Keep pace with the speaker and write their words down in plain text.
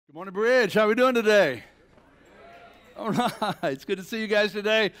Good morning, Bridge. How are we doing today? All right. It's good to see you guys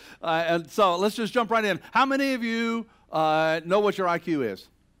today. And so let's just jump right in. How many of you know what your IQ is?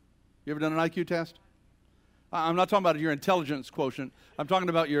 You ever done an IQ test? I'm not talking about your intelligence quotient. I'm talking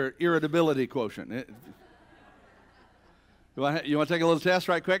about your irritability quotient. You want to take a little test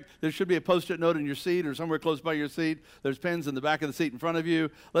right quick? There should be a Post-it note in your seat or somewhere close by your seat. There's pens in the back of the seat in front of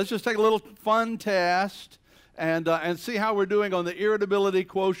you. Let's just take a little fun test and see how we're doing on the irritability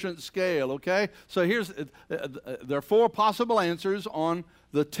quotient scale, okay? So there are 4 possible answers on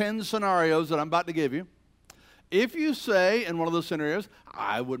the 10 scenarios that I'm about to give you. If you say in one of those scenarios,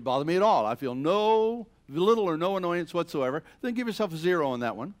 it wouldn't bother me at all, I feel little or no annoyance whatsoever, then give yourself a 0 on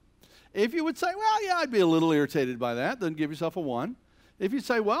that one. If you would say, well, yeah, I'd be a little irritated by that, then give yourself a 1. If you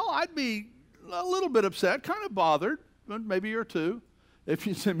say, well, I'd be a little bit upset, kind of bothered, then maybe you're a 2. If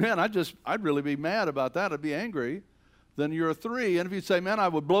you say, man, I'd really be mad about that, I'd be angry, then you're a 3. And if you say, man, I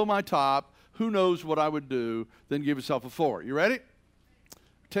would blow my top, who knows what I would do, then give yourself a 4. You ready?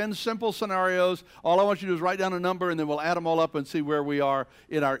 10 simple scenarios. All I want you to do is write down a number, and then we'll add them all up and see where we are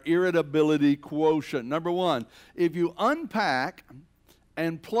in our irritability quotient. Number 1, if you unpack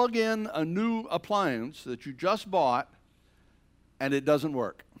and plug in a new appliance that you just bought and it doesn't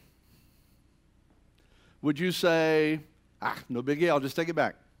work, would you say, no biggie, I'll just take it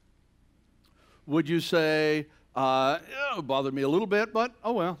back? Would you say, it bothered me a little bit, but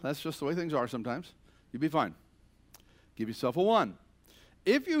oh well, that's just the way things are sometimes? You'd be fine. Give yourself a 1.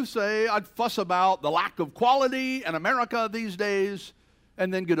 If you say, I'd fuss about the lack of quality in America these days,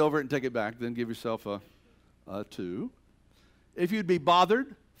 and then get over it and take it back, then give yourself a 2. If you'd be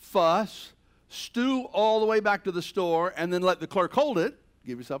bothered, fuss, stew all the way back to the store, and then let the clerk hold it,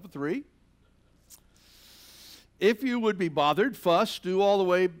 give yourself a 3. If you would be bothered, fuss, stew all the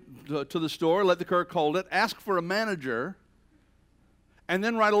way to the store, let the clerk hold it, ask for a manager, and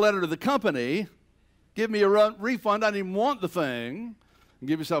then write a letter to the company, give me a refund, I didn't even want the thing, and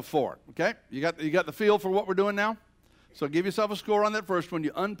give yourself 4. Okay? You got the feel for what we're doing now? So give yourself a score on that first one.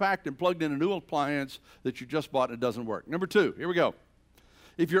 You unpacked and plugged in a new appliance that you just bought and it doesn't work. Number 2, here we go.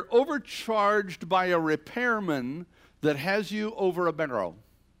 If you're overcharged by a repairman that has you over a barrel,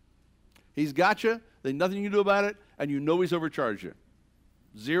 he's got you, there's nothing you can do about it, and you know he's overcharged you.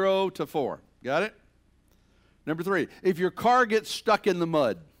 0 to 4. Got it? Number 3, if your car gets stuck in the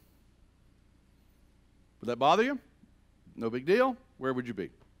mud, would that bother you? No big deal. Where would you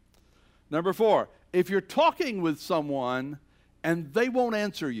be? Number 4, if you're talking with someone and they won't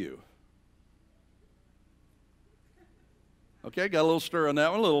answer you. Okay, got a little stir on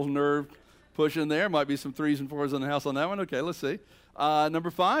that one, a little nerve push in there. Might be some 3s and 4s in the house on that one. Okay, let's see. Number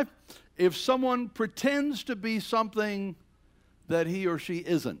 5, if someone pretends to be something that he or she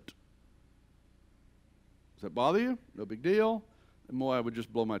isn't. Does that bother you? No big deal. And boy, I would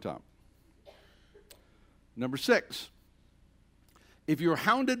just blow my top. Number 6, if you're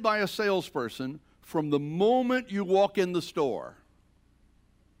hounded by a salesperson from the moment you walk in the store,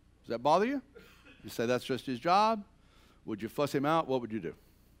 does that bother you? You say that's just his job? Would you fuss him out? What would you do?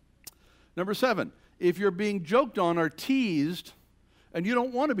 Number 7, if you're being joked on or teased and you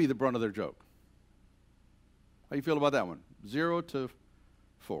don't want to be the brunt of their joke. How do you feel about that one? 0 to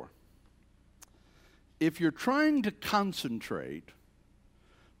 4. If you're trying to concentrate,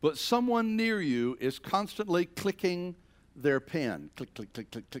 but someone near you is constantly clicking their pen. Click, click, click,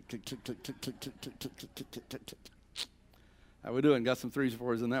 click, click, click, click, click, click, click, click, click, click, click, click, click, click. How we doing? Got some 3s and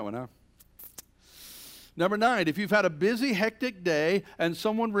 4s in that one, huh? Number 9, if you've had a busy, hectic day and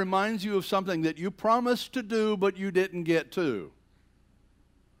someone reminds you of something that you promised to do but you didn't get to.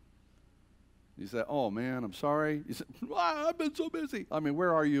 You say, oh man, I'm sorry. You say, I've been so busy. I mean,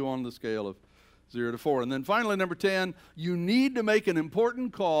 where are you on the scale of 0 to 4? And then finally, number 10, you need to make an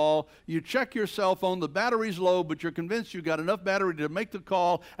important call. You check your cell phone, the battery's low, but you're convinced you've got enough battery to make the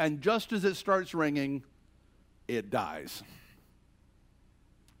call, and just as it starts ringing, it dies.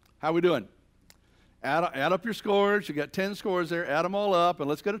 How we doing? Add up your scores. You got 10 scores there. Add them all up, and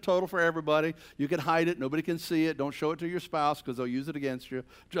let's get a total for everybody. You can hide it. Nobody can see it. Don't show it to your spouse because they'll use it against you.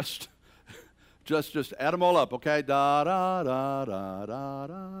 Just add them all up, okay? Da da da da da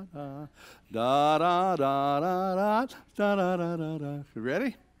da da da da da da da da da da da. You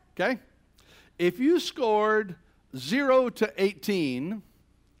ready? Okay. If you scored 0 to 18,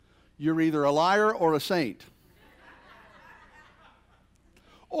 you're either a liar or a saint.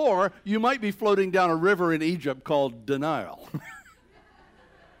 Or you might be floating down a river in Egypt called denial.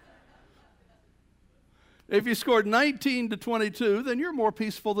 If you scored 19 to 22, then you're more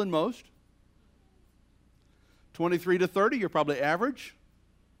peaceful than most. 23 to 30, you're probably average.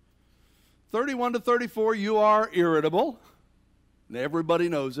 31 to 34, you are irritable. And everybody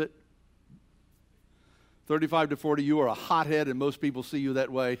knows it. 35 to 40, you are a hothead, and most people see you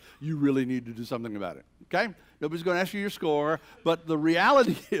that way. You really need to do something about it, okay? Nobody's going to ask you your score, but the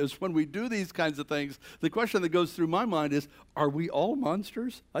reality is when we do these kinds of things, the question that goes through my mind is, are we all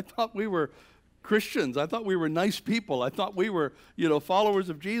monsters? I thought we were Christians. I thought we were nice people. I thought we were, followers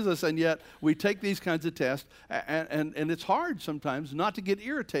of Jesus, and yet we take these kinds of tests, and it's hard sometimes not to get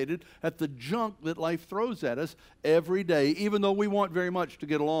irritated at the junk that life throws at us every day, even though we want very much to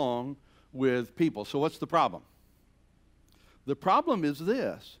get along with people. So what's the problem? The problem is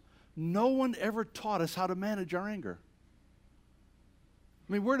this. No one ever taught us how to manage our anger.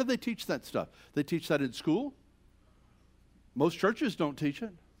 I mean, where do they teach that stuff? They teach that in school. Most churches don't teach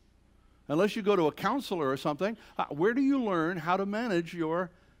it. Unless you go to a counselor or something, where do you learn how to manage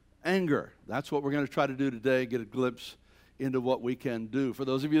your anger? That's what we're going to try to do today, get a glimpse into what we can do. For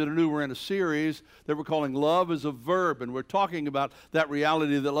those of you that are new, we're in a series that we're calling Love is a Verb, and we're talking about that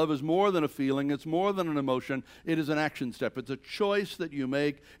reality that love is more than a feeling, it's more than an emotion, it is an action step. It's a choice that you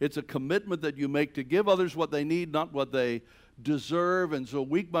make, it's a commitment that you make to give others what they need, not what they deserve. And so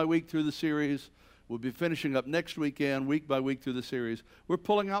week by week through the series, we'll be finishing up next weekend, week by week through the series, we're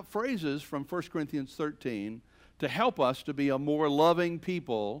pulling out phrases from 1 Corinthians 13 to help us to be a more loving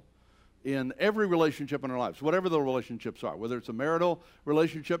people in every relationship in our lives, whatever the relationships are, whether it's a marital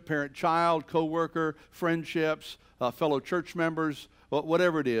relationship, parent-child, co-worker, friendships, fellow church members,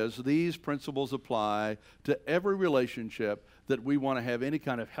 whatever it is, these principles apply to every relationship that we want to have any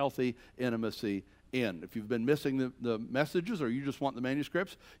kind of healthy intimacy in. If you've been missing the messages or you just want the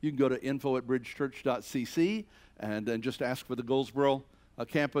manuscripts, you can go to info@bridgechurch.cc and just ask for the Goldsboro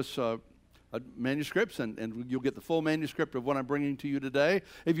campus manuscripts, and you'll get the full manuscript of what I'm bringing to you today.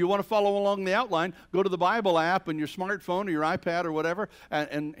 If you want to follow along the outline, go to the Bible app on your smartphone or your iPad or whatever,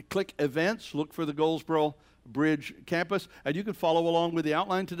 and click Events, look for the Goldsboro Bridge campus, and you can follow along with the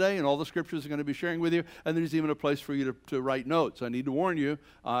outline today and all the scriptures are going to be sharing with you, and there's even a place for you to write notes. I need to warn you,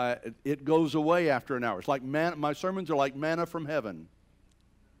 it goes away after an hour. It's like my sermons are like manna from heaven.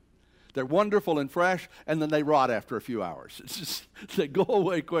 They're wonderful and fresh, and then they rot after a few hours. It's just, they go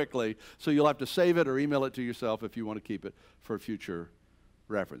away quickly, so you'll have to save it or email it to yourself if you want to keep it for future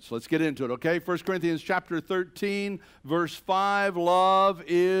reference. Let's get into it, okay? 1 Corinthians chapter 13, verse 5, love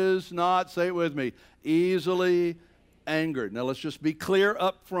is not, say it with me, easily angered. Now let's just be clear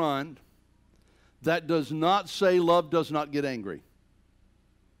up front. That does not say love does not get angry.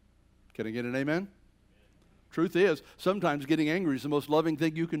 Can I get an amen? Truth is, sometimes getting angry is the most loving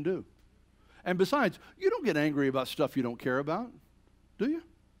thing you can do. And besides, you don't get angry about stuff you don't care about, do you?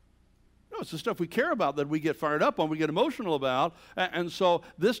 No, it's the stuff we care about that we get fired up on, we get emotional about. And so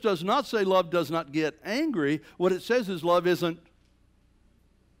this does not say love does not get angry. What it says is love isn't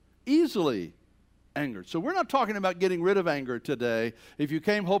easily angered. So we're not talking about getting rid of anger today. If you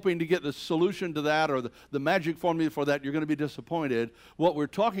came hoping to get the solution to that or the magic formula for that, you're going to be disappointed. What we're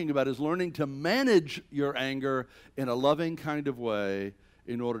talking about is learning to manage your anger in a loving kind of way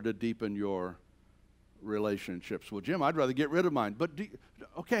in order to deepen your relationships. Well, Jim, I'd rather get rid of mine. But do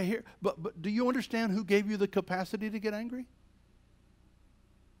you understand who gave you the capacity to get angry?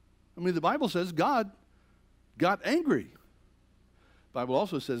 I mean, the Bible says God got angry. The Bible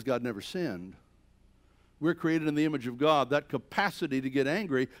also says God never sinned. We're created in the image of God. That capacity to get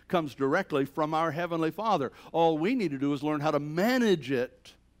angry comes directly from our Heavenly Father. All we need to do is learn how to manage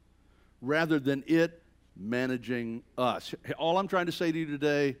it rather than it managing us. All I'm trying to say to you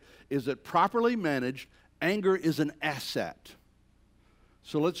today is that properly managed, anger is an asset.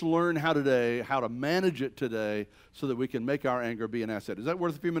 So let's learn how to manage it today so that we can make our anger be an asset. Is that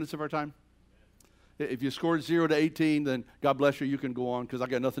worth a few minutes of our time? If you scored 0 to 18, then God bless you, you can go on because I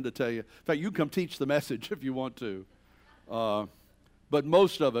got nothing to tell you. In fact, you can come teach the message if you want to. But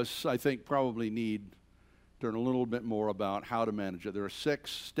most of us, I think, probably need to learn a little bit more about how to manage it. There are 6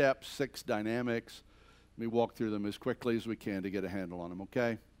 steps, 6 dynamics. Let me walk through them as quickly as we can to get a handle on them,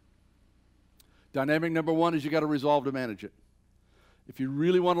 okay? Dynamic number 1 is you got to resolve to manage it. If you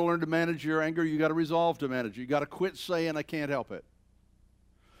really want to learn to manage your anger, you got to resolve to manage it. You got to quit saying, I can't help it.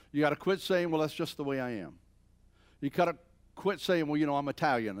 You got to quit saying, well, that's just the way I am. You got to quit saying, well, I'm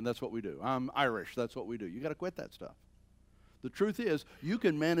Italian, and that's what we do. I'm Irish, that's what we do. You got to quit that stuff. The truth is, you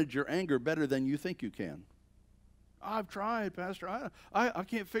can manage your anger better than you think you can. I've tried, Pastor. I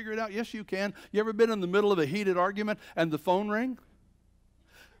can't figure it out. Yes, you can. You ever been in the middle of a heated argument and the phone ring?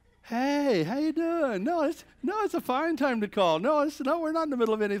 Hey, how you doing? No, it's a fine time to call. No, we're not in the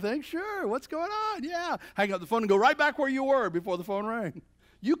middle of anything. Sure, what's going on? Yeah. Hang up the phone and go right back where you were before the phone rang.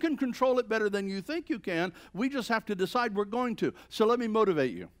 You can control it better than you think you can. We just have to decide we're going to. So let me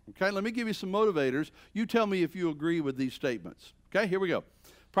motivate you, okay? Let me give you some motivators. You tell me if you agree with these statements. Okay, here we go.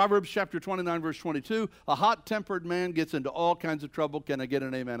 Proverbs chapter 29, verse 22. A hot-tempered man gets into all kinds of trouble. Can I get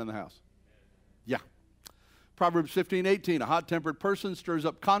an amen in the house? Yeah. Proverbs 15, 18. A hot-tempered person stirs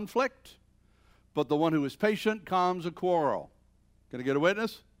up conflict, but the one who is patient calms a quarrel. Can I get a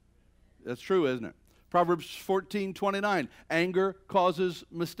witness? That's true, isn't it? Proverbs 14, 29. Anger causes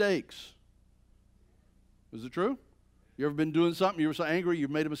mistakes. Is it true? You ever been doing something, you were so angry, you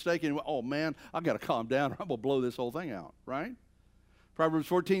made a mistake, and you went, oh man, I've got to calm down or I'm going to blow this whole thing out, right? Proverbs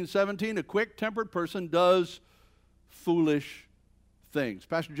 14, 17. A quick-tempered person does foolish things.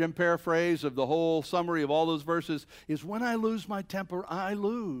 Pastor Jim paraphrase of the whole summary of all those verses is, when I lose my temper, I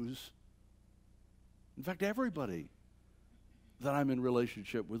lose. In fact, everybody that I'm in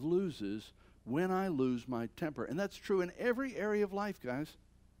relationship with loses when I lose my temper. And that's true in every area of life, guys.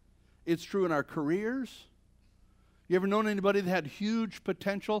 It's true in our careers. You ever known anybody that had huge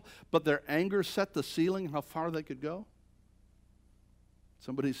potential, but their anger set the ceiling how far they could go?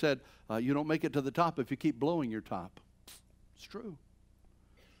 Somebody said, you don't make it to the top if you keep blowing your top. It's true.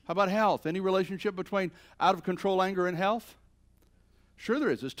 How about health? Any relationship between out-of-control anger and health? Sure there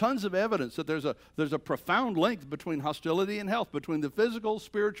is. There's tons of evidence that there's a profound link between hostility and health, between the physical,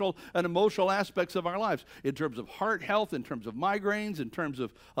 spiritual, and emotional aspects of our lives, in terms of heart health, in terms of migraines, in terms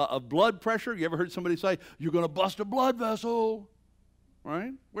of blood pressure. You ever heard somebody say, you're going to bust a blood vessel?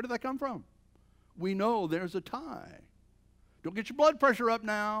 Right? Where did that come from? We know there's a tie. Don't get your blood pressure up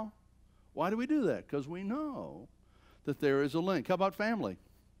now. Why do we do that? Because we know that there is a link. How about family?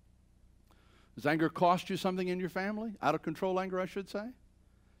 Does anger cost you something in your family? Out of control anger, I should say?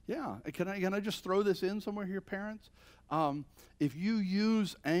 Yeah. Can I just throw this in somewhere here, parents? If you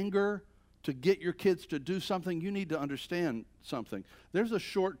use anger to get your kids to do something, you need to understand something. There's a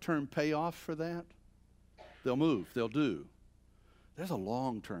short-term payoff for that. They'll move. They'll do. There's a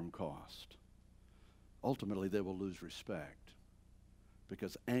long-term cost. Ultimately, they will lose respect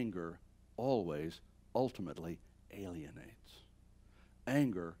because anger always, ultimately alienates.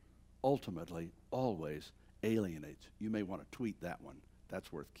 Anger ultimately always alienates. You may want to tweet that one.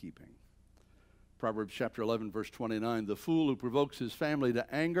 That's worth keeping. Proverbs chapter 11, verse 29. The fool who provokes his family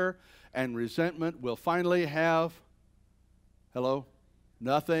to anger and resentment will finally have, hello,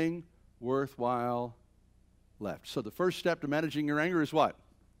 nothing worthwhile left. So the first step to managing your anger is what?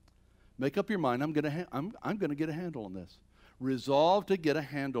 Make up your mind, I'm going to get a handle on this. Resolve to get a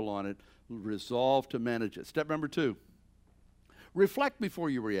handle on it. Resolve to manage it. Step number 2. Reflect before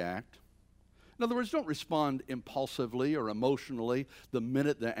you react. In other words, don't respond impulsively or emotionally the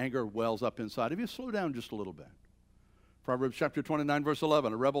minute the anger wells up inside of you. Slow down just a little bit. Proverbs chapter 29, verse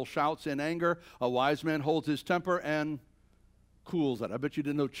 11. A rebel shouts in anger. A wise man holds his temper and cools it. I bet you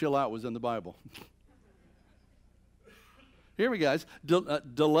didn't know chill out was in the Bible. Here we go, guys.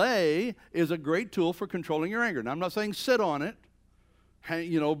 Delay is a great tool for controlling your anger. Now, I'm not saying sit on it.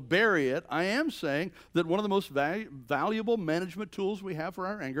 Bury it. I am saying that one of the most valuable management tools we have for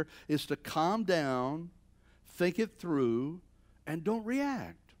our anger is to calm down, think it through, and don't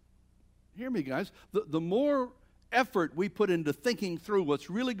react. Hear me, guys. The more effort we put into thinking through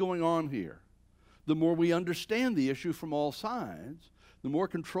what's really going on here, the more we understand the issue from all sides, the more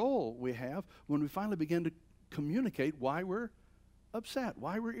control we have when we finally begin to communicate why we're upset,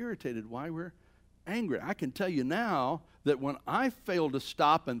 why we're irritated, why we're angry. I can tell you now that when I fail to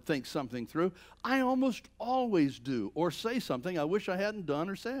stop and think something through, I almost always do or say something I wish I hadn't done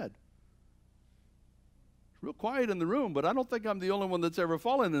or said. It's real quiet in the room, but I don't think I'm the only one that's ever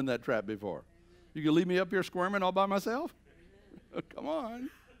fallen in that trap before. You can leave me up here squirming all by myself? Come on.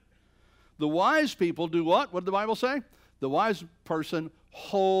 The wise people do what? What did the Bible say? The wise person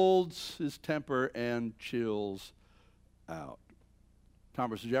holds his temper and chills out.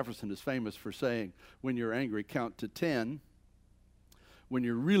 Thomas Jefferson is famous for saying, when you're angry, count to 10. When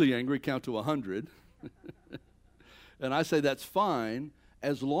you're really angry, count to 100. And I say that's fine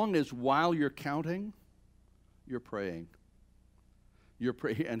as long as while you're counting, you're praying.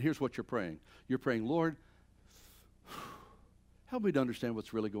 And here's what you're praying. You're praying, Lord, help me to understand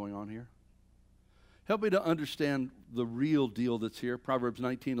what's really going on here. Help me to understand the real deal that's here. Proverbs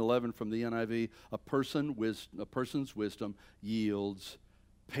 19:11 from the NIV, a person's wisdom yields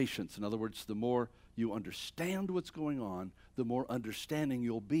patience. In other words, the more you understand what's going on, the more understanding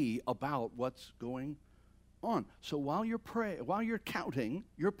you'll be about what's going on. So while you're counting,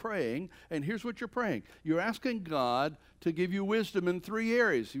 you're praying, and here's what you're praying. You're asking God to give you wisdom in 3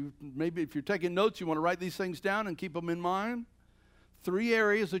 areas. Maybe if you're taking notes, you want to write these things down and keep them in mind. 3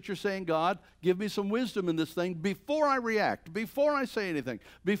 areas that you're saying, God, give me some wisdom in this thing before I react, before I say anything,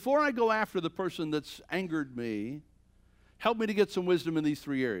 before I go after the person that's angered me. Help me to get some wisdom in these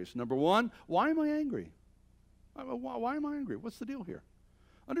 3 areas. Number 1, why am I angry? Why am I angry? What's the deal here?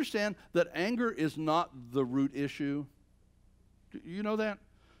 Understand that anger is not the root issue. Do you know that?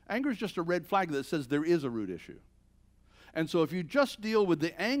 Anger is just a red flag that says there is a root issue. And so if you just deal with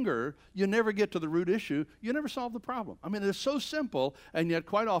the anger, you never get to the root issue. You never solve the problem. I mean, it's so simple, and yet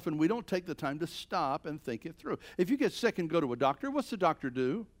quite often we don't take the time to stop and think it through. If you get sick and go to a doctor, what's the doctor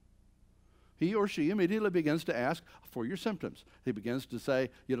do? He or she immediately begins to ask for your symptoms. He begins to say,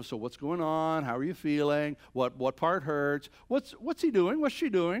 so what's going on? How are you feeling? What part hurts? What's he doing? What's she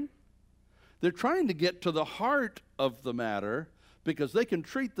doing? They're trying to get to the heart of the matter because they can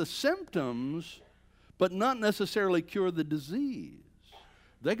treat the symptoms but not necessarily cure the disease.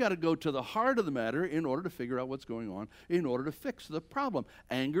 They got to go to the heart of the matter in order to figure out what's going on, in order to fix the problem.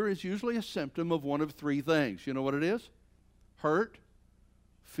 Anger is usually a symptom of one of three things. You know what it is? Hurt,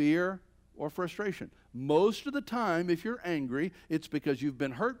 fear, or frustration. Most of the time, if you're angry, it's because you've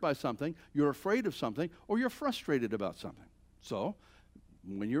been hurt by something, you're afraid of something, or you're frustrated about something. So,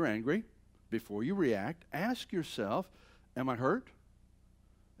 when you're angry, before you react, ask yourself, am I hurt?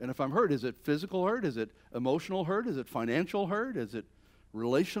 And if I'm hurt, is it physical hurt? Is it emotional hurt? Is it financial hurt? Is it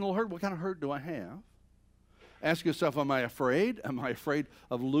relational hurt? What kind of hurt do I have? Ask yourself, am I afraid? Am I afraid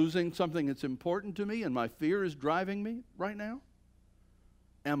of losing something that's important to me and my fear is driving me right now?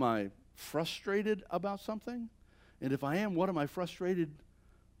 Am I frustrated about something? And if I am, what am I frustrated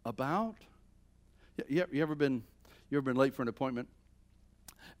about? You ever been late for an appointment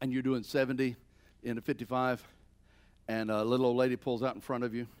and you're doing 70 in a 55 and a little old lady pulls out in front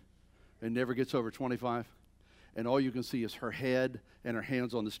of you and never gets over 25 and all you can see is her head and her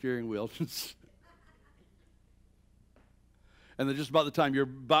hands on the steering wheel. And then just about the time you're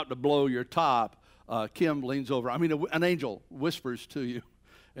about to blow your top, Kim leans over. An angel whispers to you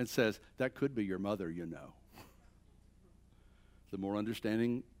and says, that could be your mother, The more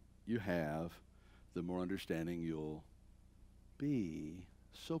understanding you have, the more understanding you'll be.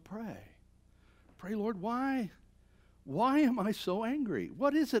 So pray. Pray, Lord, why am I so angry?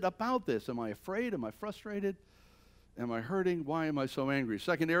 What is it about this? Am I afraid? Am I frustrated? Am I hurting? Why am I so angry?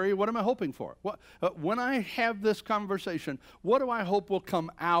 Second area, what am I hoping for? When I have this conversation, what do I hope will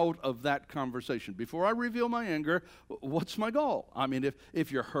come out of that conversation? Before I reveal my anger, what's my goal?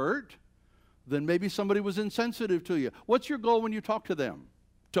 If you're hurt, then maybe somebody was insensitive to you. What's your goal when you talk to them?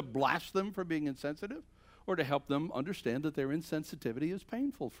 To blast them for being insensitive? Or to help them understand that their insensitivity is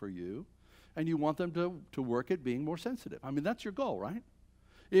painful for you and you want them to work at being more sensitive? That's your goal, right?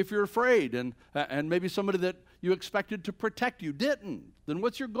 If you're afraid and maybe somebody that you expected to protect you didn't, then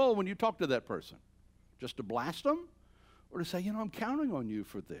what's your goal when you talk to that person? Just to blast them? Or to say, I'm counting on you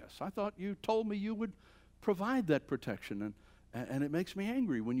for this. I thought you told me you would provide that protection, and it makes me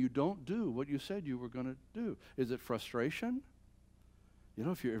angry when you don't do what you said you were going to do. Is it frustration?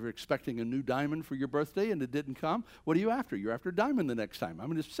 If you're ever expecting a new diamond for your birthday and it didn't come, what are you after? You're after a diamond the next time.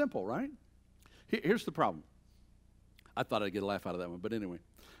 It's simple, right? Here's the problem. I thought I'd get a laugh out of that one, but anyway.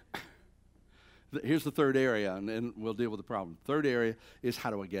 Here's the third area, and we'll deal with the problem. Third area is, how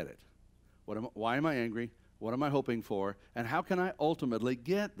do I get it? Why am I angry? What am I hoping for? And how can I ultimately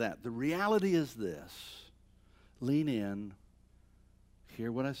get that? The reality is this. Lean in.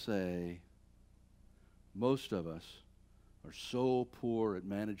 Hear what I say. Most of us are so poor at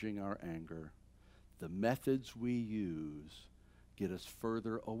managing our anger. The methods we use get us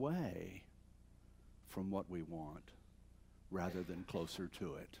further away from what we want rather than closer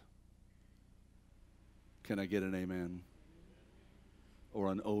to it. Can I get an amen?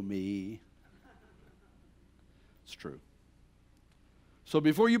 Or an oh me? It's true. So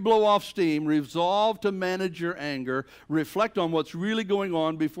before you blow off steam, resolve to manage your anger. Reflect on what's really going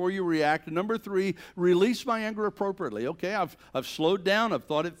on before you react. And number 3, release my anger appropriately. Okay, I've slowed down. I've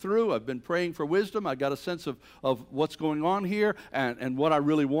thought it through. I've been praying for wisdom. I got a sense of what's going on here and what I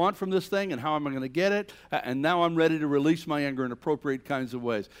really want from this thing and how am I going to get it. And now I'm ready to release my anger in appropriate kinds of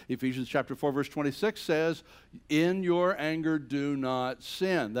ways. Ephesians chapter 4, verse 26 says, in your anger do not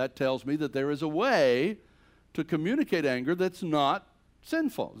sin. That tells me that there is a way to communicate anger that's not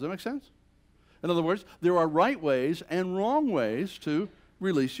sinful. Does that make sense? In other words, there are right ways and wrong ways to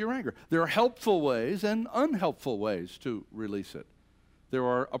release your anger. There are helpful ways and unhelpful ways to release it. There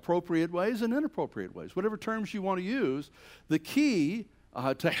are appropriate ways and inappropriate ways. Whatever terms you want to use, the key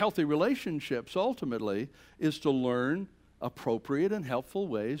to healthy relationships ultimately is to learn appropriate and helpful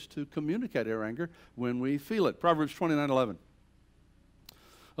ways to communicate our anger when we feel it. Proverbs 29:11.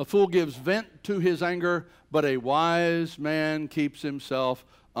 A fool gives vent to his anger, but a wise man keeps himself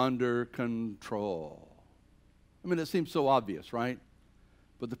under control. It seems so obvious, right?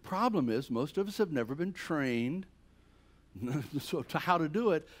 But the problem is most of us have never been trained to how to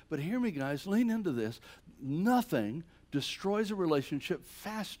do it. But hear me, guys, lean into this. nothing destroys a relationship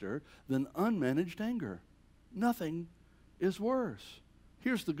faster than unmanaged anger. Nothing is worse.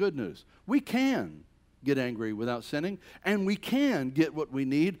 Here's the good news. We can get angry without sinning, and we can get what we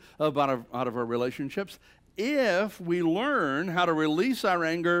need out of our relationships if we learn how to release our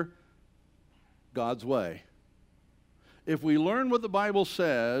anger God's way. If we learn what the Bible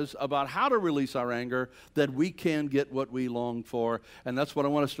says about how to release our anger, then we can get what we long for. And that's what I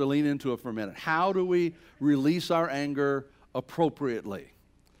want us to lean into for a minute. How do we release our anger appropriately?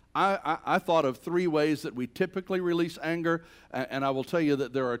 I thought of 3 ways that we typically release anger, and I will tell you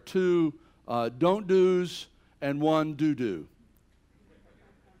that there are 2 don't-dos and 1 do-do.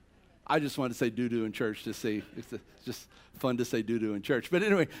 I just wanted to say do-do in church to see. It's just fun to say do-do in church. But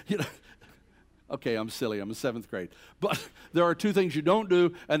anyway, okay, I'm silly. I'm in 7th grade. But there are 2 things you don't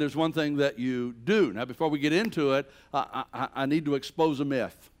do, and there's 1 thing that you do. Now, before we get into it, I need to expose a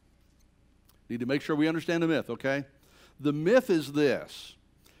myth. Need to make sure we understand the myth, okay? The myth is this.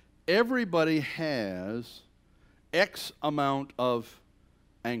 Everybody has X amount of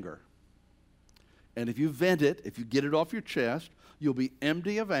anger. And if you vent it, if you get it off your chest, you'll be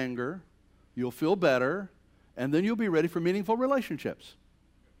empty of anger, you'll feel better, and then you'll be ready for meaningful relationships.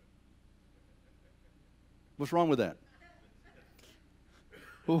 What's wrong with that?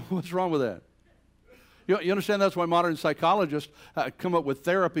 What's wrong with that? You understand that's why modern psychologists come up with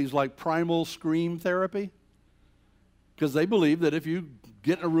therapies like primal scream therapy? Because they believe that if you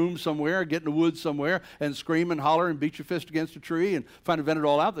get in a room somewhere, get in the woods somewhere, and scream and holler and beat your fist against a tree and find to vent it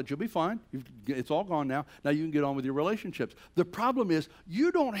all out, that you'll be fine. It's all gone now. Now you can get on with your relationships. The problem is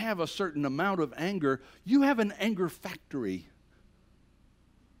you don't have a certain amount of anger. You have an anger factory.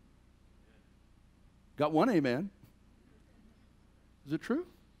 Got one amen. Is it true?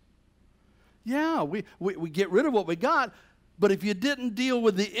 Yeah, we get rid of what we got, but if you didn't deal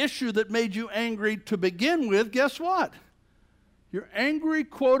with the issue that made you angry to begin with, guess what? Your angry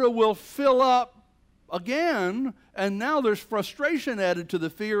quota will fill up again, and now there's frustration added to the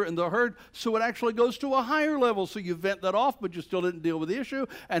fear and the hurt, so it actually goes to a higher level. So you vent that off, but you still didn't deal with the issue,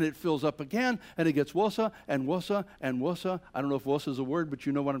 and it fills up again, and it gets worse and worse and worse. I don't know if worse is a word, but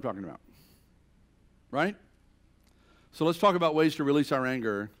you know what I'm talking about. Right? So let's talk about ways to release our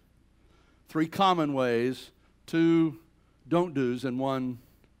anger. 3 common ways, 2 don't-dos, and 1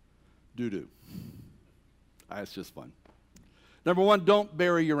 do-do. That's just fun. Number 1, don't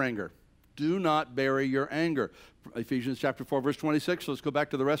bury your anger. Do not bury your anger. Ephesians chapter 4, verse 26. So let's go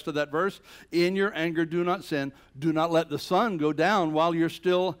back to the rest of that verse. In your anger, do not sin. Do not let the sun go down while you're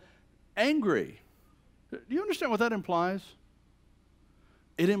still angry. Do you understand what that implies?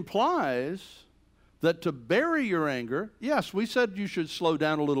 It implies that to bury your anger, yes, we said you should slow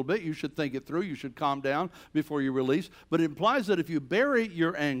down a little bit. You should think it through. You should calm down before you release. But it implies that if you bury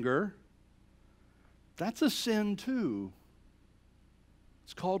your anger, that's a sin too.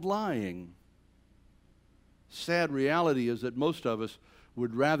 It's called lying. Sad reality is that most of us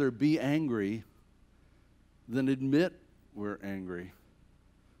would rather be angry than admit we're angry.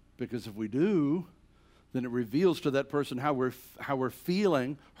 Because if we do, then it reveals to that person how we're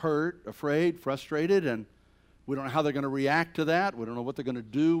feeling, hurt, afraid, frustrated, and we don't know how they're going to react to that. We don't know what they're going to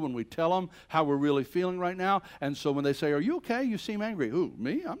do when we tell them how we're really feeling right now. And so when they say, "Are you okay? You seem angry." Who,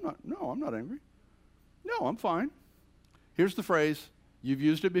 me? I'm not. No, I'm not angry. No, I'm fine. Here's the phrase. You've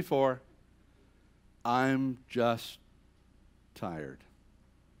used it before. I'm just tired.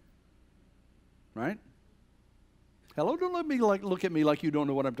 Right? Hello, don't let me look at me like you don't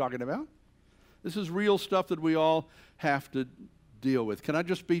know what I'm talking about. This is real stuff that we all have to deal with. Can I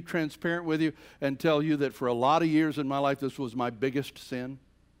just be transparent with you and tell you that for a lot of years in my life, this was my biggest sin?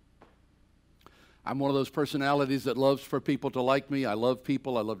 I'm one of those personalities that loves for people to like me. I love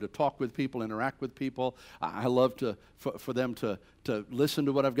people. I love to talk with people, interact with people. I love for them to listen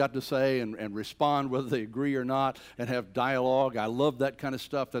to what I've got to say and respond whether they agree or not and have dialogue. I love that kind of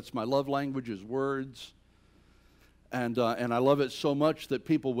stuff. That's my love language is words. And I love it so much that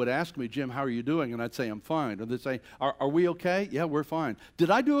people would ask me, "Jim, how are you doing?" And I'd say, "I'm fine." And they'd say, are we okay? "Yeah, we're fine." "Did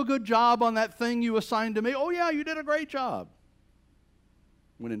I do a good job on that thing you assigned to me?" "Oh, yeah, you did a great job."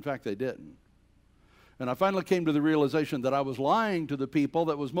 When in fact they didn't. And I finally came to the realization that I was lying to the people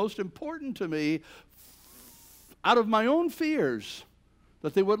that was most important to me out of my own fears,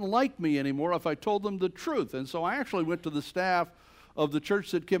 that they wouldn't like me anymore if I told them the truth. And so I actually went to the staff of the church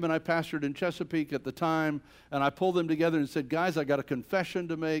that Kim and I pastored in Chesapeake at the time, and I pulled them together and said, "Guys, I got a confession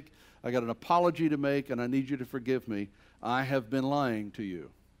to make, I got an apology to make, and I need you to forgive me. I have been lying to you.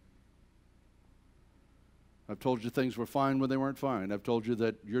 I've told you things were fine when they weren't fine. I've told you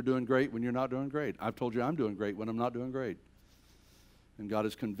that you're doing great when you're not doing great. I've told you I'm doing great when I'm not doing great. And God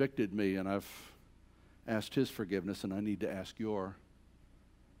has convicted me, and I've asked his forgiveness, and I need to ask your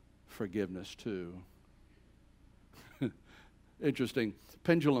forgiveness too. Interesting.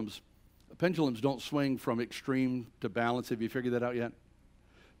 Pendulums don't swing from extreme to balance. Have you figured that out yet?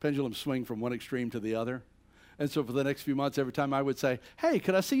 Pendulums swing from one extreme to the other. And so for the next few months, every time I would say, hey,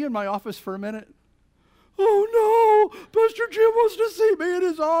 could I see you in my office for a minute? Oh, no, Pastor Jim wants to see me in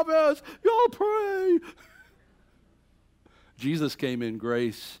his office. Y'all pray. Jesus came in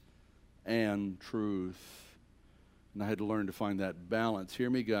grace and truth. And I had to learn to find that balance. Hear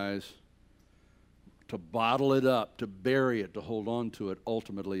me, guys. To bottle it up, to bury it, to hold on to it,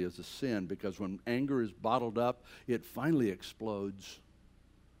 ultimately is a sin, because when anger is bottled up, it finally explodes.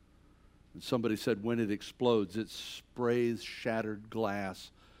 And somebody said when it explodes, it sprays shattered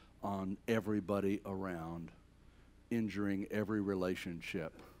glass on everybody around, injuring every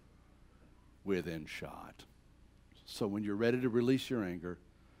relationship within shot. So when you're ready to release your anger,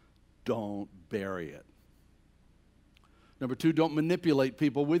 don't bury it. Number 2, don't manipulate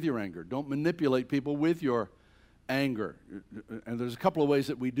people with your anger. Don't manipulate people with your anger. And there's a couple of ways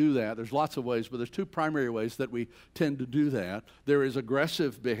that we do that. There's lots of ways, but there's 2 primary ways that we tend to do that. There is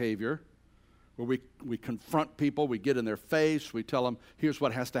aggressive behavior, where we confront people, we get in their face, we tell them, here's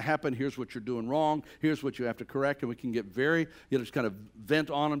what has to happen, here's what you're doing wrong, here's what you have to correct, and we can get very, just kind of vent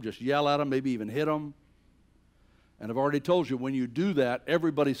on them, just yell at them, maybe even hit them. And I've already told you, when you do that,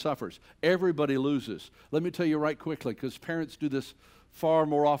 everybody suffers. Everybody loses. Let me tell you right quickly, because parents do this far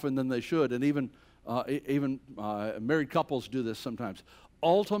more often than they should, and even married couples do this sometimes.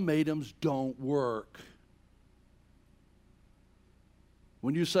 Ultimatums don't work.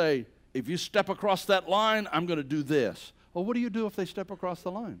 When you say, if you step across that line, I'm going to do this. Well, what do you do if they step across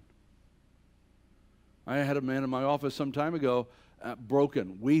the line? I had a man in my office some time ago,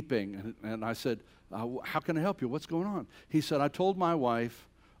 broken, weeping, and I said, how can I help you? What's going on? He said, I told my wife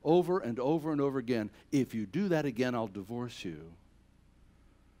over and over and over again, if you do that again, I'll divorce you.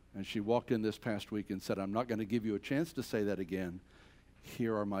 And she walked in this past week and said, I'm not going to give you a chance to say that again.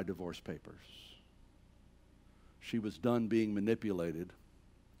 Here are my divorce papers. She was done being manipulated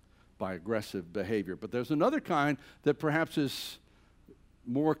by aggressive behavior. But there's another kind that perhaps is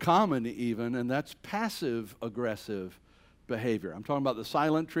more common even, and that's passive aggressive behavior. I'm talking about the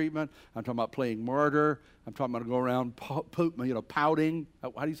silent treatment. I'm talking about playing martyr. I'm talking about going around pouting.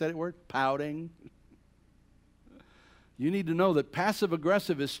 How do you say that word? Pouting. You need to know that passive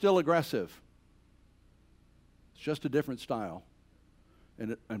aggressive is still aggressive. It's just a different style.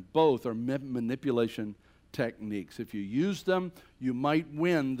 And both are manipulation techniques. If you use them, you might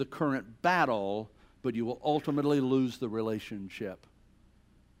win the current battle, but you will ultimately lose the relationship.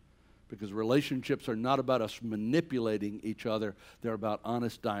 Because relationships are not about us manipulating each other. They're about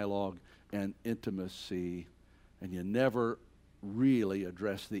honest dialogue and intimacy. And you never really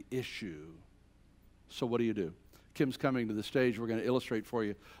address the issue. So what do? Kim's coming to the stage. We're going to illustrate for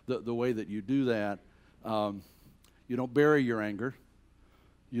you the way that you do that. You don't bury your anger.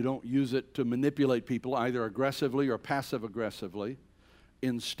 You don't use it to manipulate people, either aggressively or passive-aggressively.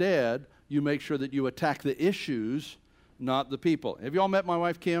 Instead, you make sure that you attack the issues, not the people. Have you all met my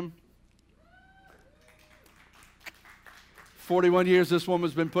wife, Kim? 41 years this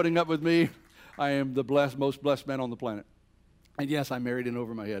woman's been putting up with me. I am the most blessed man on the planet. And yes, I married in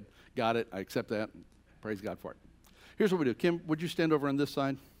over my head. Got it. I accept that. Praise God for it. Here's what we do. Kim, would you stand over on this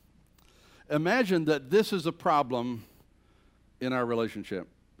side? Imagine that this is a problem in our relationship.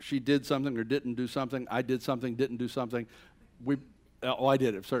 She did something or didn't do something. I did something, didn't do something. I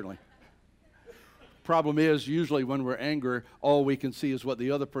did it, certainly. Problem is, usually when we're angry, all we can see is what the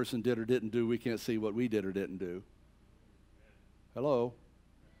other person did or didn't do. We can't see what we did or didn't do. Hello?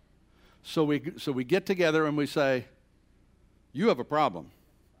 So we get together and we say, you have a problem.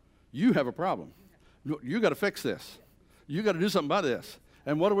 You have a problem. You got to fix this. You got to do something about this.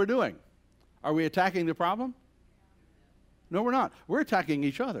 And what are we doing? Are we attacking the problem? No, we're not. We're attacking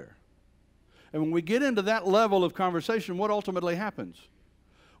each other. And when we get into that level of conversation, what ultimately happens?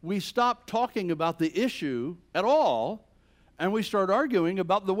 We stop talking about the issue at all, and we start arguing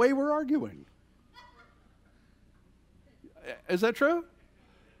about the way we're arguing. Is that true?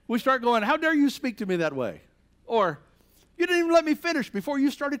 We start going, how dare you speak to me that way? Or, you didn't even let me finish before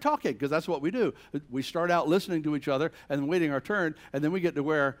you started talking, because that's what we do. We start out listening to each other and waiting our turn, and then we get to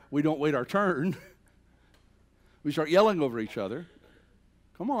where we don't wait our turn. We start yelling over each other.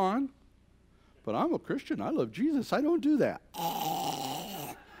 Come on. But I'm a Christian. I love Jesus. I don't do that.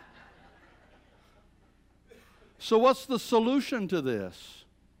 So what's the solution to this?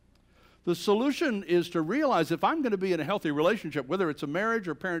 The solution is to realize if I'm going to be in a healthy relationship, whether it's a marriage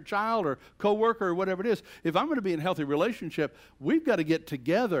or parent-child or coworker or whatever it is, if I'm going to be in a healthy relationship, we've got to get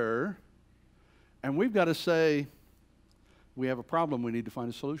together And we've got to say, we have a problem we need to find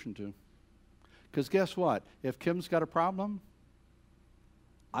a solution to. Because guess what? If Kim's got a problem,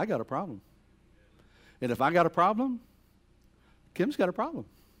 I got a problem. And if I got a problem, Kim's got a problem.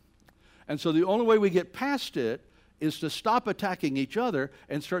 And so the only way we get past it is to stop attacking each other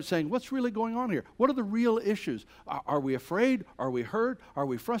and start saying, what's really going on here? What are the real issues? Are we afraid? Are we hurt? Are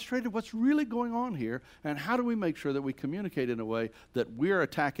we frustrated? What's really going on here? And how do we make sure that we communicate in a way that we're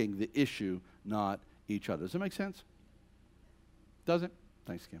attacking the issue, not each other? Does that make sense? Does it?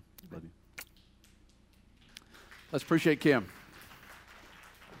 Thanks, Kim. Love you. Let's appreciate Kim.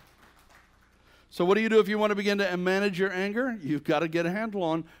 So what do you do if you want to begin to manage your anger? You've got to get a handle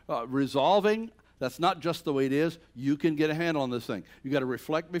on resolving. That's not just the way it is. You can get a handle on this thing. You've got to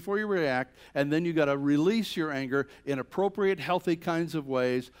reflect before you react, and then you've got to release your anger in appropriate, healthy kinds of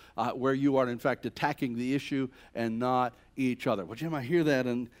ways where you are, in fact, attacking the issue and not each other. Well, Jim, I hear that,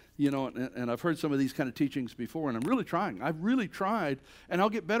 and and I've heard some of these kind of teachings before, and I'm really trying. I've really tried, and I'll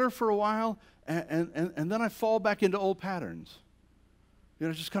get better for a while, and then I fall back into old patterns.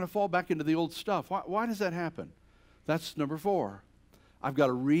 Just kind of fall back into the old stuff. Why does that happen? That's number 4. I've got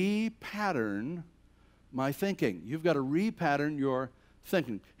to repattern my thinking. You've got to repattern your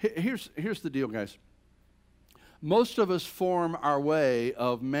thinking. Here's the deal, guys. Most of us form our way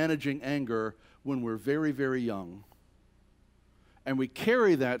of managing anger when we're very, very young. And we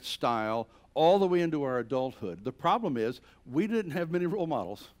carry that style all the way into our adulthood. The problem is we didn't have many role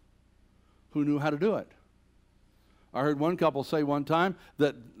models who knew how to do it. I heard one couple say one time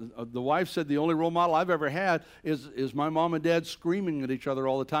that the wife said, the only role model I've ever had is my mom and dad screaming at each other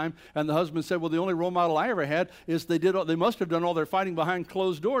all the time. And the husband said, well, the only role model I ever had is they must have done all their fighting behind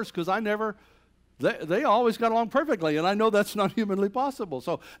closed doors because they always got along perfectly. And I know that's not humanly possible.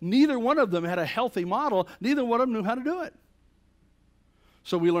 So neither one of them had a healthy model. Neither one of them knew how to do it.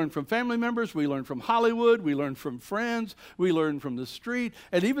 So we learn from family members. We learn from Hollywood. We learn from friends. We learn from the street.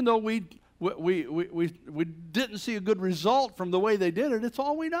 And even though we didn't see a good result from the way they did it, it's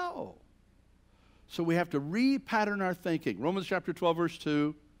all we know. So we have to repattern our thinking. Romans chapter 12, verse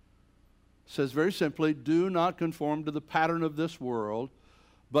 2 says very simply, do not conform to the pattern of this world,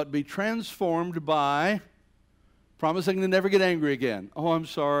 but be transformed by promising to never get angry again. Oh, I'm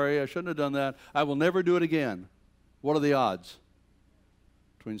sorry, I shouldn't have done that. I will never do it again. What are the odds?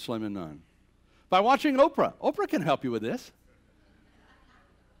 Between slim and none. By watching Oprah. Oprah can help you with this.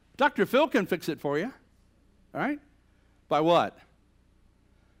 Dr. Phil can fix it for you. All right? By what?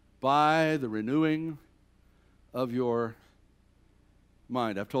 By the renewing of your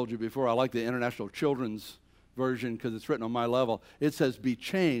mind. I've told you before, I like the International Children's Version because it's written on my level. It says, be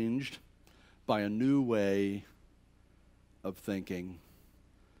changed by a new way of thinking.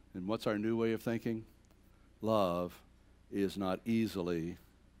 And what's our new way of thinking? Love is not easily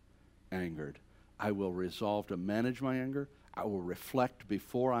angered. I will resolve to manage my anger. I will reflect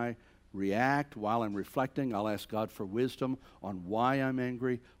before I react. While I'm reflecting, I'll ask God for wisdom on why I'm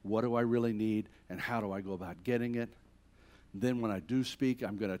angry, what do I really need, and how do I go about getting it. Then when I do speak,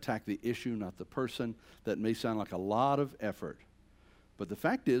 I'm going to attack the issue, not the person. That may sound like a lot of effort. But the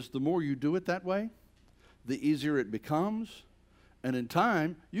fact is, the more you do it that way, the easier it becomes. And in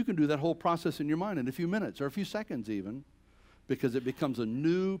time, you can do that whole process in your mind in a few minutes or a few seconds even, because it becomes a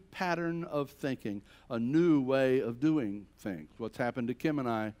new pattern of thinking, a new way of doing things. What's happened to Kim and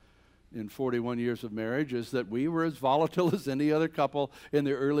I in 41 years of marriage is that we were as volatile as any other couple in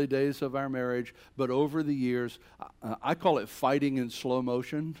the early days of our marriage, but over the years, I call it fighting in slow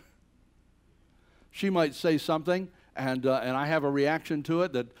motion. She might say something, and I have a reaction to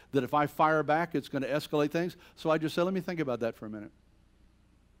it that if I fire back, it's going to escalate things. So I just say, let me think about that for a minute.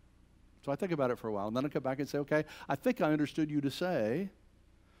 So I think about it for a while, and then I come back and say, okay, I think I understood you to say.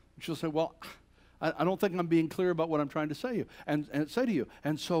 And she'll say, well, I don't think I'm being clear about what I'm trying to say to you.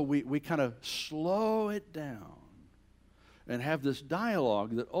 And so we kind of slow it down and have this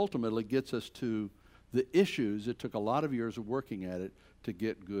dialogue that ultimately gets us to the issues. It took a lot of years of working at it to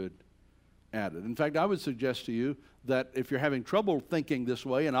get good at it. In fact, I would suggest to you that if you're having trouble thinking this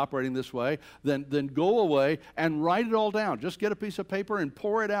way and operating this way, then go away and write it all down. Just get a piece of paper and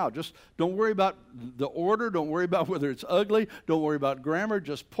pour it out. Just don't worry about the order. Don't worry about whether it's ugly. Don't worry about grammar.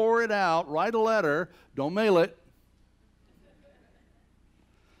 Just pour it out. Write a letter. Don't mail it.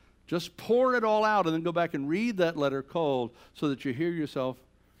 Just pour it all out and then go back and read that letter cold so that you hear yourself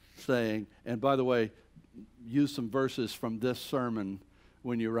saying, and by the way, use some verses from this sermon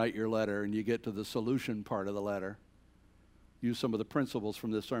when you write your letter and you get to the solution part of the letter. Use some of the principles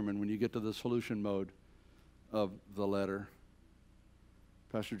from this sermon when you get to the solution mode of the letter.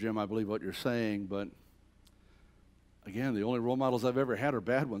 Pastor Jim, I believe what you're saying, but again, the only role models I've ever had are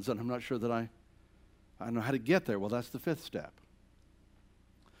bad ones, and I'm not sure that I I don't know how to get there. Well, that's the fifth step.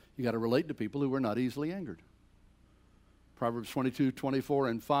 You got to relate to people who are not easily angered. Proverbs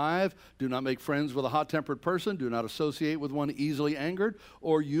 22:24-5, do not make friends with a hot-tempered person. Do not associate with one easily angered,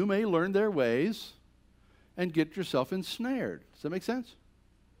 or you may learn their ways and get yourself ensnared. Does that make sense?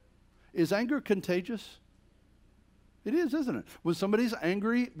 Is anger contagious? It is, isn't it? When somebody's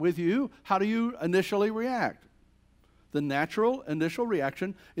angry with you, how do you initially react? The natural initial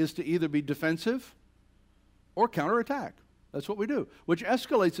reaction is to either be defensive or counterattack. That's what we do, which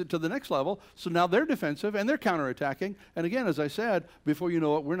escalates it to the next level. So now they're defensive and they're counterattacking. And again, as I said, before you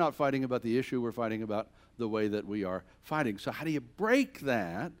know it, we're not fighting about the issue. We're fighting about the way that we are fighting. So how do you break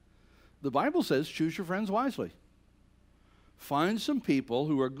that? The Bible says, choose your friends wisely. Find some people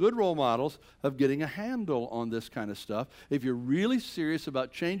who are good role models of getting a handle on this kind of stuff. If you're really serious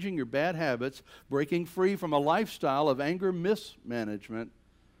about changing your bad habits, breaking free from a lifestyle of anger mismanagement,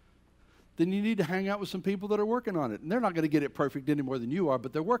 then you need to hang out with some people that are working on it. And they're not going to get it perfect any more than you are,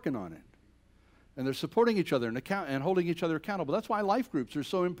 but they're working on it. And they're supporting each other and holding each other accountable. That's why life groups are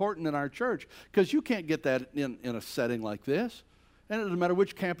so important in our church, because you can't get that in a setting like this. And it doesn't matter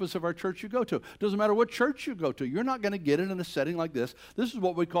which campus of our church you go to. It doesn't matter what church you go to. You're not going to get it in a setting like this. This is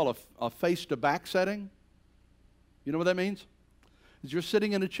what we call a face-to-back setting. You know what that means? Is you're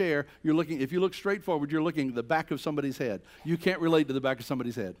sitting in a chair, you're looking, if you look straight forward, you're looking at the back of somebody's head. You can't relate to the back of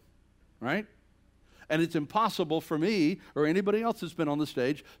somebody's head. Right? And it's impossible for me or anybody else that's been on the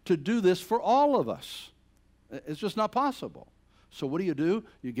stage to do this for all of us. It's just not possible. So what do?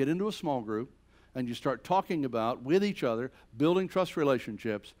 You get into a small group and you start talking about with each other, building trust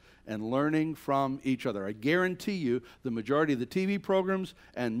relationships and learning from each other. I guarantee you the majority of the TV programs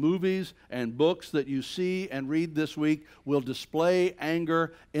and movies and books that you see and read this week will display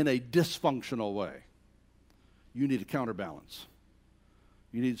anger in a dysfunctional way. You need a counterbalance.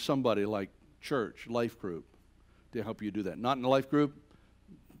 You need somebody like church, life group, to help you do that. Not in a life group?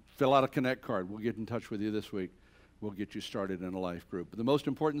 Fill out a Connect card. We'll get in touch with you this week. We'll get you started in a life group. But the most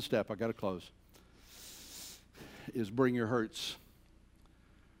important step, I got to close, is bring your hurts,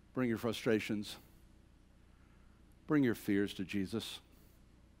 bring your frustrations, bring your fears to Jesus.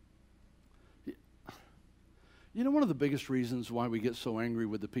 You know one of the biggest reasons why we get so angry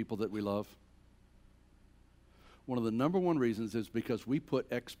with the people that we love? One of the number one reasons is because we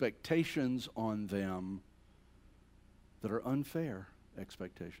put expectations on them that are unfair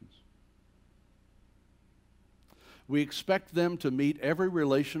expectations. We expect them to meet every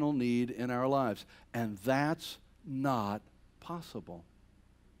relational need in our lives, and that's not possible.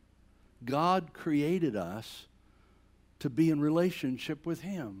 God created us to be in relationship with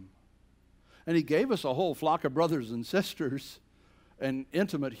Him. And He gave us a whole flock of brothers and sisters and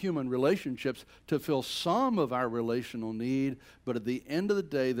intimate human relationships to fill some of our relational need, but at the end of the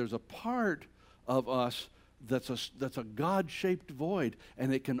day, there's a part of us that's a God-shaped void,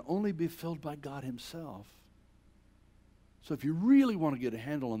 and it can only be filled by God Himself. So if you really want to get a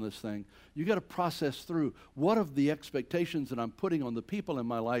handle on this thing, you got to process through what of the expectations that I'm putting on the people in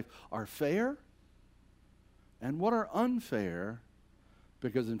my life are fair, and what are unfair,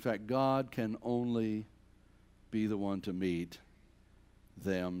 because in fact God can only be the one to meet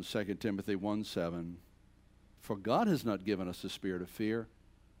them. 2 Timothy 1:7, for God has not given us a spirit of fear,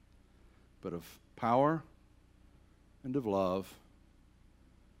 but of power and of love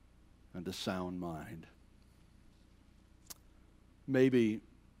and a sound mind. Maybe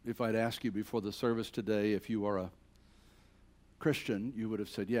if I'd ask you before the service today if you are a Christian, you would have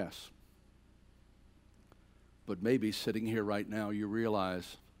said yes. But maybe sitting here right now, you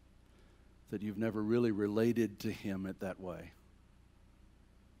realize that you've never really related to Him in that way.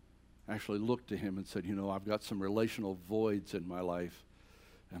 Actually looked to Him and said, you know, I've got some relational voids in my life,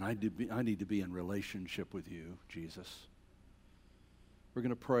 and I need to be in relationship with you, Jesus. We're going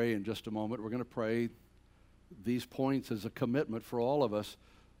to pray in just a moment. We're going to pray these points as a commitment for all of us.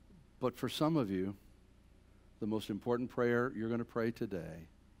 But for some of you, the most important prayer you're going to pray today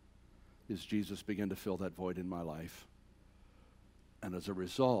is, Jesus, begin to fill that void in my life. And as a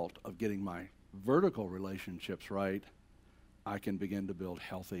result of getting my vertical relationships right, I can begin to build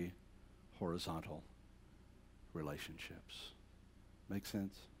healthy horizontal relationships. Make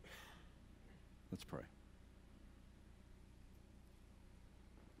sense? Let's pray.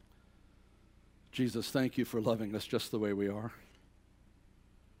 Jesus, thank you for loving us just the way we are.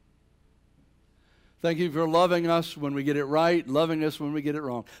 Thank you for loving us when we get it right, loving us when we get it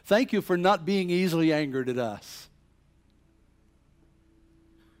wrong. Thank you for not being easily angered at us.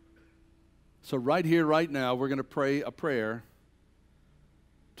 So right here, right now, we're going to pray a prayer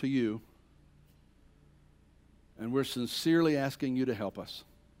to you. And we're sincerely asking you to help us.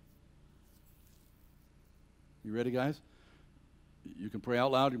 You ready, guys? You can pray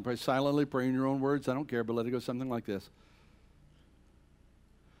out loud, you can pray silently, pray in your own words. I don't care, but let it go something like this.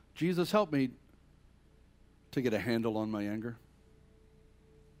 Jesus, help me to get a handle on my anger.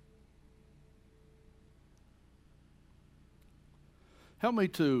 Help me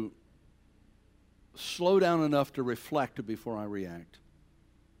to slow down enough to reflect before I react.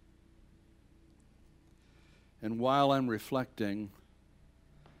 And while I'm reflecting,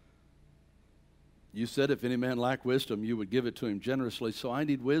 you said if any man lack wisdom, you would give it to him generously. So I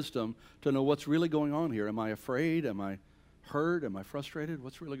need wisdom to know what's really going on here. Am I afraid? Am I hurt? Am I frustrated?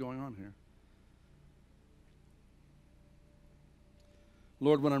 What's really going on here?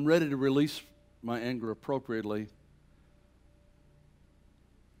 Lord, when I'm ready to release my anger appropriately,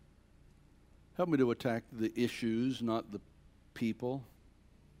 help me to attack the issues, not the people.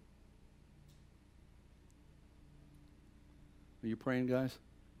 Are you praying, guys?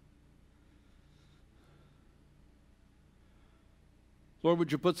 Lord,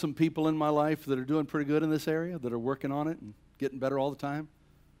 would you put some people in my life that are doing pretty good in this area, that are working on it and getting better all the time,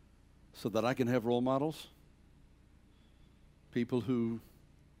 so that I can have role models? People who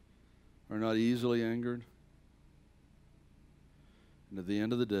are not easily angered. And at the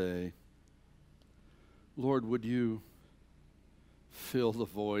end of the day, Lord, would you fill the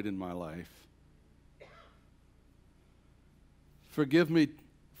void in my life? Forgive me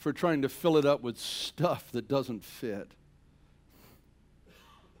for trying to fill it up with stuff that doesn't fit.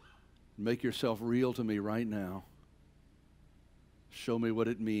 Make yourself real to me right now. Show me what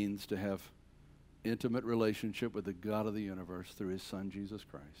it means to have intimate relationship with the God of the universe through his Son, Jesus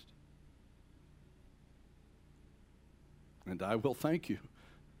Christ. And I will thank you.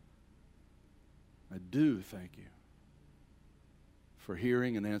 I do thank you for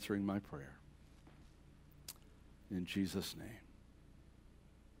hearing and answering my prayer. In Jesus' name.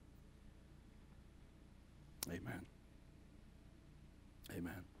 Amen.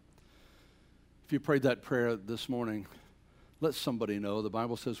 Amen. If you prayed that prayer this morning, let somebody know. The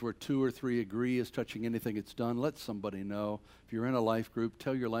Bible says where 2 or 3 agree as touching anything it's done, let somebody know. If you're in a life group,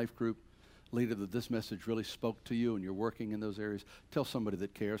 tell your life group leader that this message really spoke to you and you're working in those areas. Tell somebody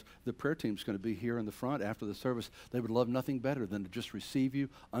that cares. The prayer team's going to be here in the front after the service. They would love nothing better than to just receive you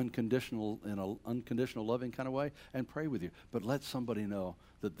unconditional, in an unconditional loving kind of way and pray with you. But let somebody know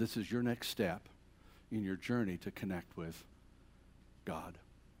that this is your next step in your journey to connect with God.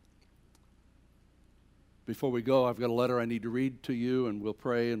 Before we go, I've got a letter I need to read to you, and we'll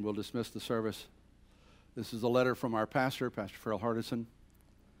pray and we'll dismiss the service. This is a letter from our pastor, Pastor Farrell Hardison.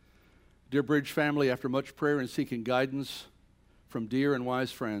 Dear Bridge family, after much prayer and seeking guidance from dear and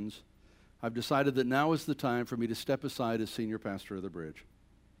wise friends, I've decided that now is the time for me to step aside as senior pastor of the Bridge.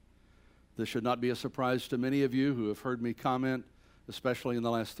 This should not be a surprise to many of you who have heard me comment, especially in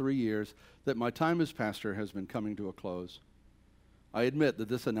the last 3 years, that my time as pastor has been coming to a close. I admit that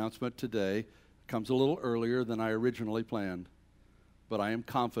this announcement today comes a little earlier than I originally planned, but I am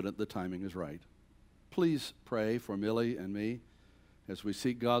confident the timing is right. Please pray for Millie and me as we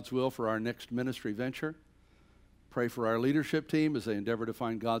seek God's will for our next ministry venture. Pray for our leadership team as they endeavor to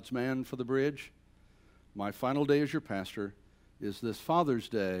find God's man for the Bridge. My final day as your pastor is this Father's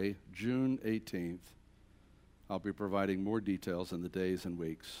Day, June 18th. I'll be providing more details in the days and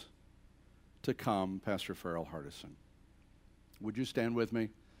weeks to come. Pastor Farrell Hardison. Would you stand with me?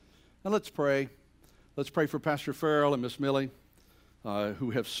 And let's pray. Let's pray for Pastor Farrell and Miss Millie,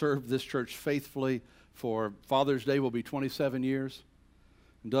 who have served this church faithfully for Father's Day will be 27 years,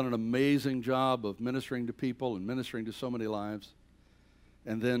 and done an amazing job of ministering to people and ministering to so many lives.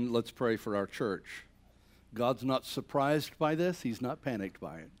 And then let's pray for our church. God's not surprised by this. He's not panicked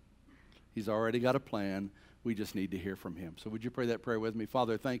by it. He's already got a plan. We just need to hear from him. So would you pray that prayer with me?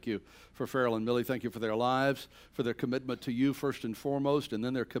 Father, thank you for Farrell and Millie. Thank you for their lives, for their commitment to you first and foremost, and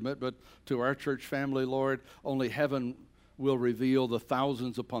then their commitment to our church family, Lord. Only heaven will reveal the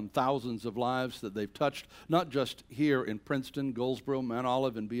thousands upon thousands of lives that they've touched, not just here in Princeton, Goldsboro, Mount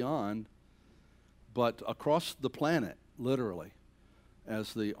Olive, and beyond, but across the planet, literally,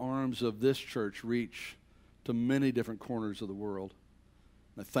 as the arms of this church reach to many different corners of the world.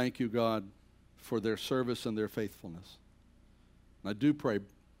 I thank you, God, for their service and their faithfulness. And I do pray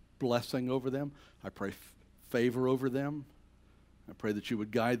blessing over them. I pray favor over them. I pray that you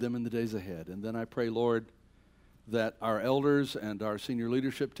would guide them in the days ahead. And then I pray, Lord, that our elders and our senior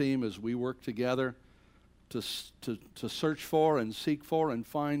leadership team, as we work together to search for and seek for and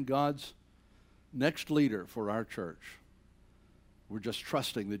find God's next leader for our church, we're just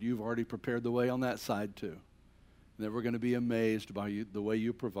trusting that you've already prepared the way on that side too. And that we're going to be amazed by you, the way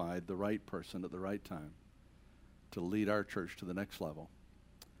you provide the right person at the right time to lead our church to the next level.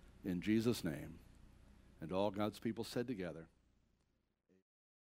 In Jesus' name, And all God's people said together,